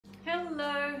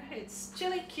it's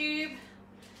Chili Cube.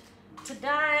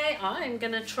 Today I'm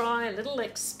going to try a little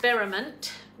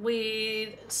experiment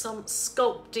with some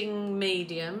sculpting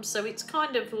medium. So it's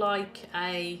kind of like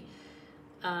a,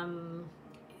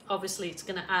 obviously it's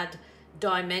going to add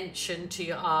dimension to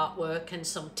your artwork and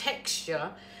some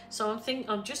texture. So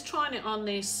I'm just trying it on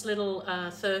this little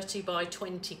 30 by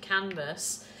 20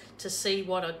 canvas to see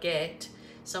what I get.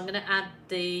 So I'm going to add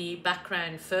the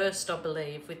background first, I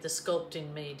believe, with the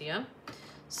sculpting medium.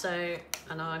 So,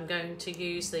 and I'm going to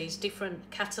use these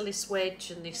different catalyst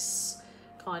wedge and this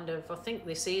kind of, I think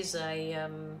this is a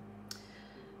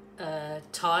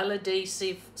tile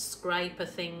adhesive scraper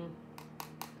thing,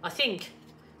 I think.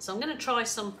 So I'm going to try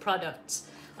some products.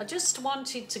 I just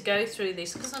wanted to go through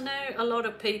this because I know a lot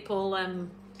of people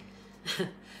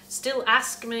still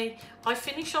ask me. I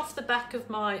finish off the back of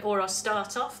my, or I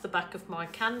start off the back of my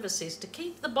canvases to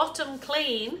keep the bottom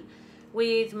clean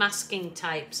with masking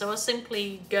tape. So I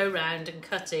simply go round and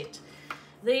cut it.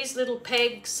 These little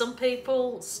pegs, some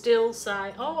people still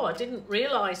say, oh, I didn't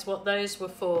realise what those were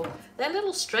for. They're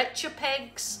little stretcher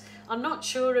pegs. I'm not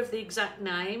sure of the exact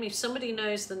name. If somebody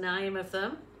knows the name of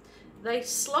them, they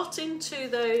slot into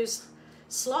those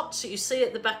slots that you see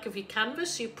at the back of your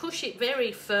canvas. You push it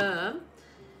very firm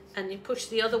and you push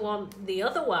the other one the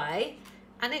other way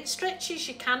and it stretches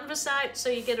your canvas out so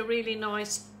you get a really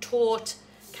nice taut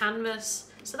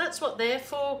canvas. So that's what they're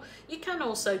for. You can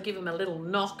also give them a little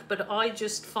knock, but I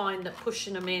just find that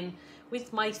pushing them in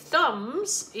with my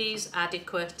thumbs is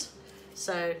adequate.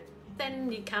 So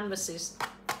then your canvas is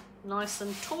nice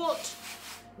and taut,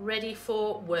 ready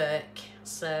for work.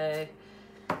 So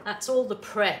that's all the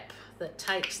prep that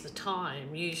takes the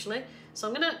time usually. So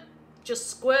I'm gonna just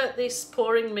squirt this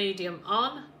pouring medium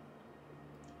on.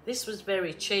 This was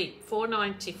very cheap,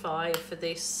 $4.95 for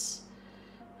this.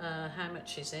 How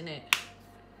much is in it?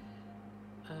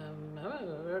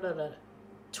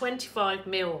 25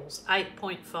 mils,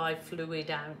 8.5 fluid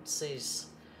ounces.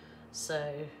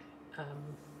 So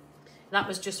that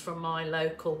was just from my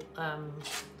local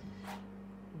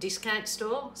discount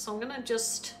store. So I'm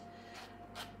just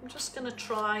gonna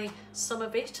try some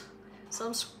of it. So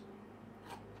I'm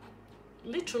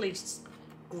literally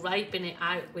scraping it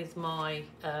out with my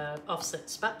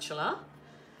offset spatula.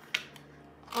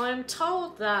 I'm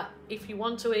told that if you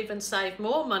want to even save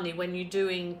more money when you're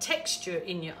doing texture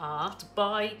in your art,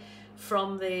 buy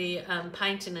from the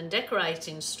painting and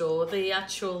decorating store the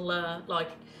actual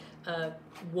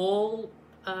wall,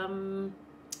 I'm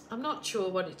not sure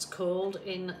what it's called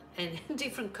in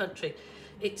different country.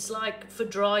 It's like for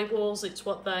dry walls, it's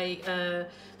what they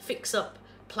fix up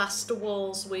plaster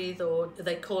walls with, or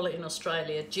they call it in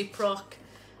Australia gyprock.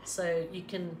 So you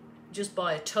can just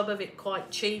buy a tub of it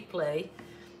quite cheaply.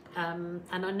 And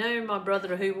I know my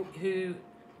brother who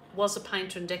was a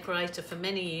painter and decorator for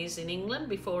many years in England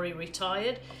before he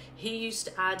retired, he used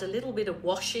to add a little bit of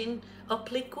washing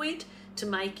up liquid to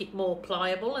make it more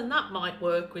pliable, and that might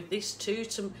work with this too,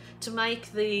 to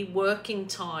make the working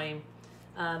time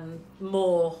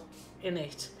more in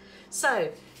it.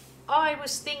 So I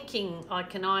was thinking I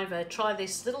can either try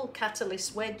this little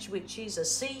catalyst wedge, which is a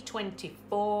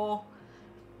C24,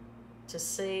 to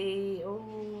see,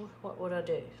 oh, what would I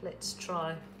do? Let's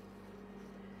try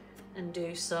and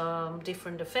do some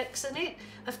different effects in it.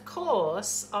 Of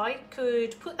course, I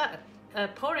could put that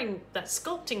pouring that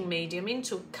sculpting medium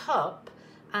into a cup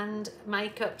and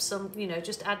make up some, you know,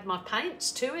 just add my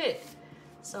paints to it.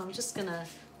 So I'm just gonna,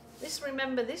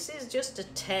 remember, this is just a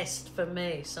test for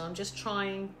me. So I'm just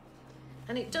trying,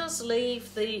 and it does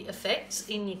leave the effects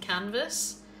in your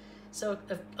canvas. So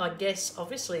I guess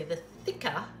obviously the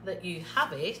thicker that you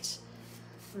have it,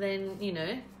 then, you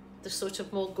know, the sort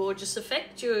of more gorgeous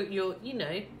effect you're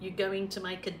going to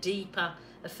make a deeper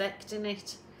effect in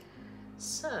it.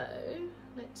 So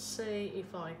let's see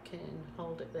if I can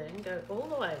hold it there and go all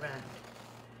the way around.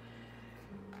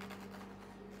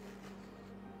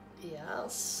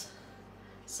 Yes.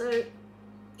 So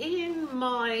in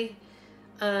my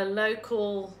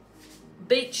local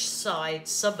beachside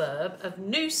suburb of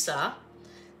Noosa,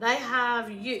 they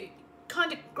have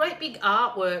kind of great big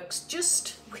artworks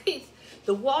just with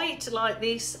the white like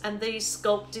this and these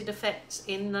sculpted effects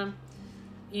in them.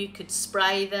 You could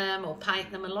spray them or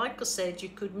paint them, and like I said, you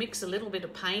could mix a little bit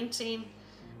of painting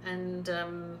and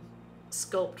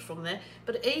sculpt from there.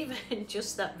 But even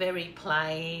just that very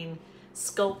plain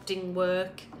sculpting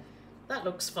work, that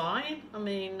looks fine. I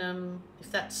mean,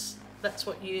 if that's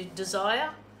what you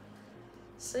desire.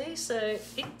 See, so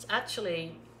it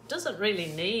actually doesn't really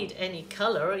need any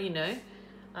colour, you know.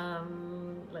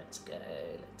 Let's go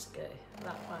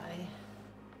that way.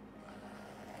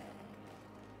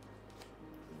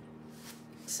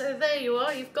 So there you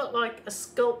are, you've got like a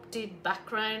sculpted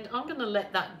background. I'm going to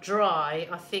let that dry,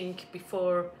 I think,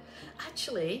 before...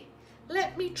 Actually,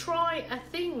 let me try a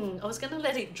thing. I was going to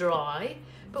let it dry,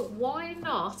 but why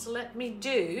not let me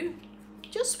do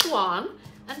just one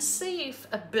and see if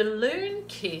a balloon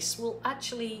kiss will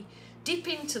actually dip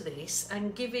into this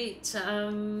and give it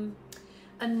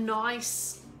a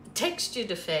nice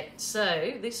textured effect.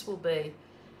 So this will be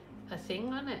a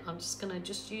thing on it. I'm just going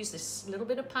to use this little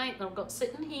bit of paint that I've got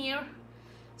sitting here,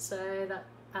 so that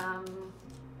we'll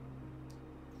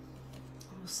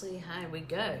see how we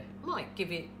go. Might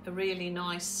give it a really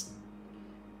nice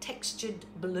textured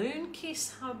balloon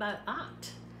kiss. How about that?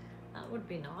 That would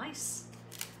be nice.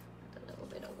 A little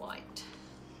bit of white.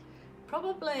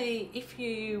 Probably if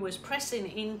you was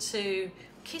pressing into,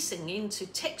 kissing into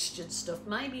textured stuff,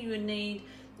 maybe you would need,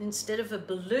 instead of a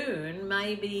balloon,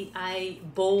 maybe a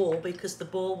ball, because the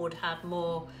ball would have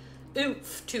more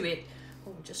oomph to it.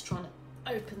 Oh, I'm just trying to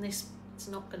open this. It's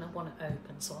not going to want to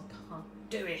open, so I can't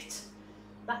do it.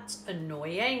 That's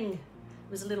annoying.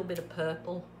 There's a little bit of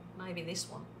purple. Maybe this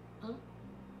one. Huh?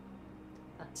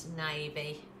 That's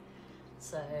navy.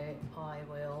 So I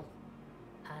will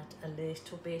add a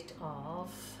little bit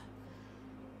of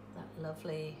that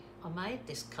lovely... I made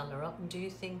this colour up, and do you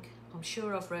think... I'm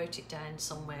sure I've wrote it down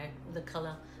somewhere, the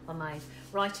colour I made.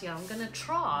 Right here, I'm going to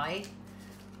try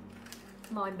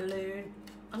my balloon.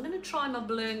 I'm going to try my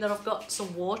balloon that I've got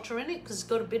some water in it, because it's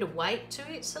got a bit of weight to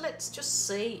it. So let's just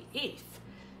see if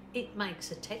it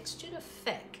makes a textured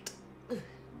effect.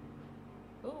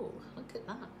 Oh, look at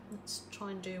that. Let's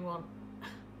try and do one.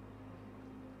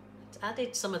 It's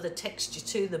added some of the texture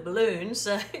to the balloon,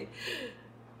 so...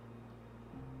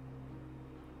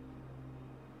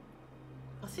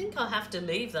 I think I'll have to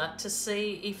leave that to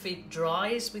see if it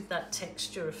dries with that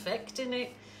texture effect in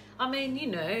it. I mean, you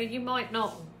know, you might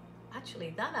not...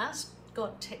 Actually, that has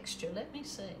got texture. Let me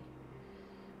see.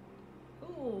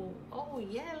 Ooh, oh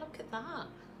yeah, look at that.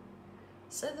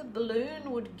 So the balloon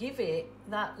would give it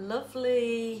that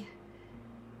lovely,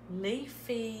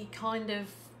 leafy kind of...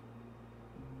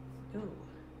 Ooh.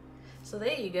 So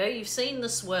there you go. You've seen the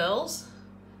swirls.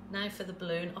 Now for the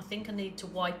balloon, I think I need to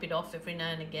wipe it off every now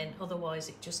and again, otherwise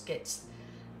it just gets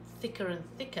thicker and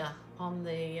thicker on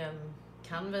the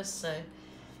canvas. So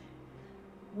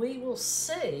we will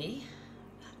see.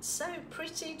 That's so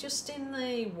pretty just in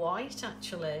the white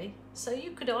actually. So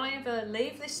you could either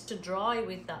leave this to dry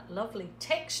with that lovely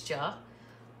texture,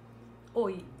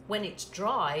 or when it's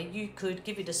dry you could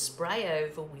give it a spray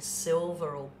over with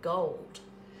silver or gold.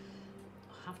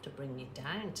 Have to bring you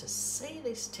down to see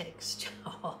this texture.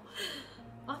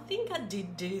 I think I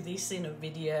did do this in a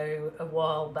video a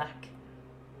while back,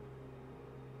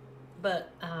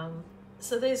 but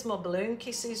so there's my balloon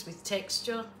kisses with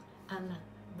texture, and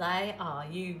they are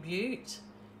you beaut,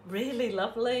 really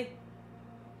lovely.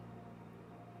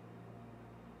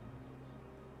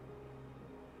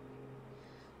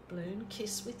 Balloon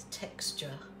kiss with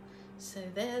texture. So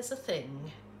there's a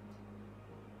thing.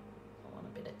 I want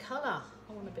a bit of colour.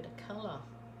 I want a bit of colour.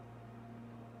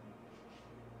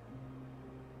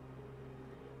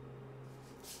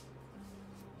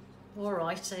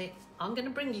 Alrighty, I'm going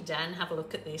to bring you down and have a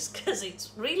look at this, because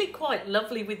it's really quite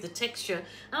lovely with the texture.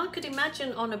 And I could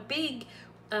imagine on a big,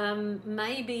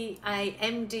 maybe a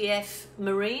MDF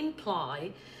marine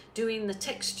ply, doing the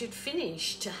textured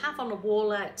finish to have on a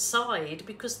wall outside,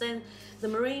 because then the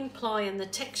marine ply and the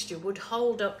texture would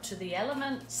hold up to the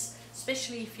elements,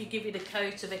 especially if you give it a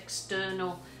coat of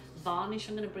external varnish.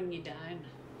 I'm going to bring you down.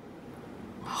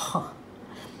 Oh,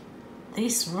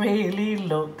 this really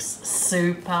looks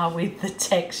super with the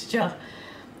texture.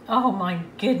 Oh my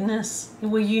goodness.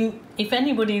 Well, if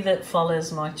anybody that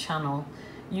follows my channel,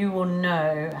 you will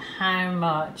know how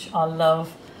much I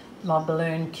love my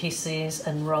balloon kisses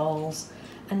and rolls.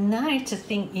 And now to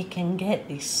think you can get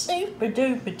this super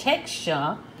duper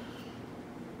texture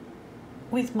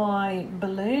with my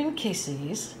balloon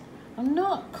kisses, I'm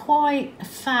not quite a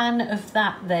fan of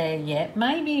that there yet.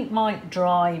 Maybe it might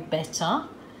dry better.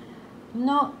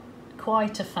 Not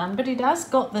quite a fan, but it has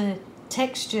got the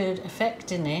textured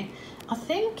effect in it. I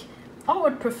think I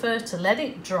would prefer to let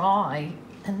it dry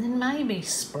and then maybe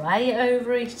spray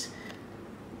over it.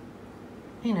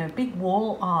 You know, big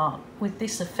wall art with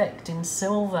this effect in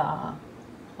silver.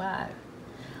 Wow.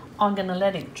 I'm going to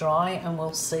let it dry and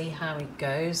we'll see how it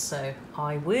goes. So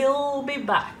I will be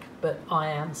back, but I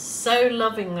am so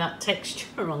loving that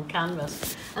texture on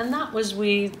canvas. And that was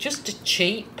with just a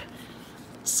cheap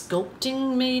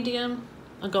sculpting medium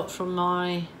I got from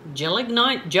my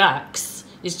Gelignite Jack's.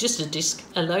 It's just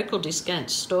a local discount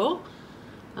store.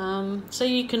 So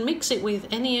you can mix it with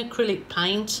any acrylic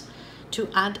paint. to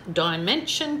add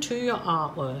dimension to your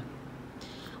artwork.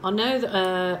 I know that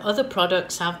other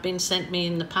products have been sent me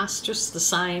in the past, just the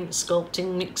same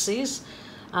sculpting mixes,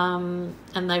 and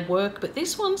they work, but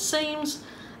this one seems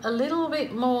a little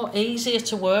bit more easier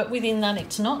to work with in that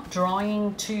it's not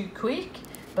drying too quick,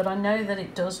 but I know that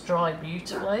it does dry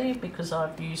beautifully because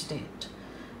I've used it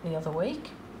the other week.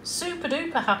 Super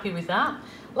duper happy with that.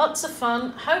 Lots of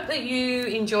fun. Hope that you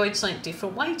enjoyed something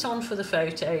different. Wait on for the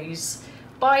photos.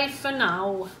 Bye for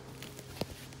now.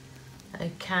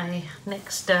 Okay,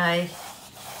 next day,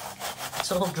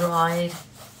 it's all dried.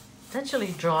 It's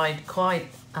actually dried quite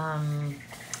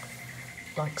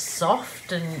like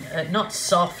soft, and not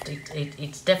soft,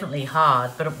 it's definitely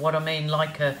hard, but what I mean,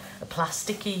 like a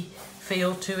plasticky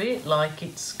feel to it, like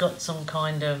it's got some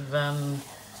kind of, I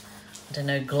don't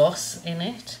know, gloss in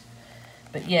it.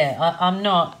 But yeah, I'm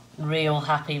not real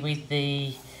happy with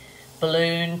the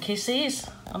balloon kisses.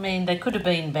 I mean, they could have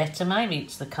been better. Maybe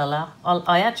it's the colour.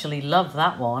 I actually love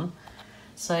that one.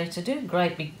 So to do a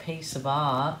great big piece of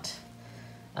art,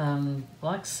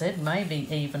 like I said, maybe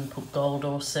even put gold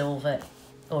or silver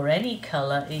or any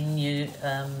colour in your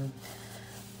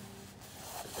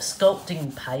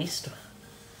sculpting paste.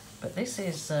 But this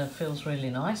is feels really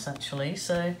nice actually.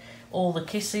 So all the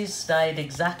kisses stayed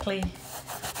exactly.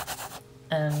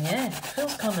 Yeah, it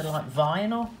feels kind of like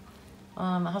vinyl.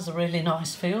 It has a really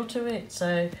nice feel to it,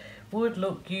 so would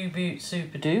look U-boot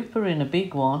super duper in a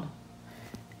big one.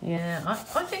 Yeah, I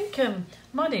think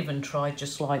might even try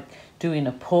just like doing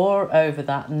a pour over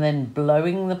that and then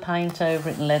blowing the paint over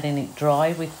it and letting it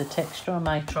dry with the texture. I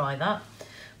may try that.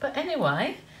 But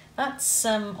anyway, that's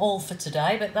all for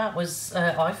today. But that was,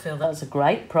 I feel that was a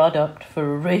great product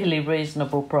for a really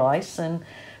reasonable price and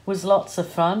was lots of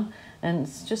fun. And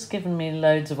it's just given me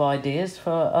loads of ideas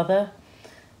for other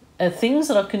things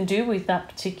that I can do with that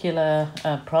particular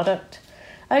product.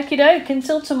 Okie doke,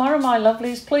 until tomorrow, my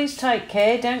lovelies, please take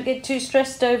care. Don't get too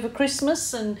stressed over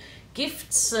Christmas and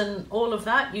gifts and all of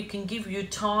that. You can give your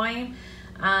time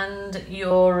and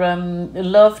your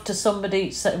love to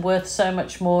somebody worth so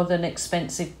much more than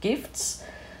expensive gifts.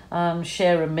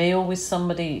 Share a meal with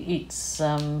somebody. It's,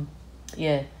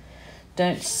 yeah,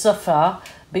 don't suffer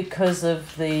because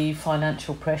of the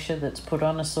financial pressure that's put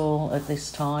on us all at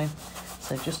this time.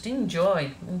 So just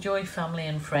enjoy family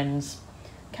and friends.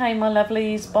 Okay, my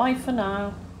lovelies, bye for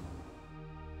now.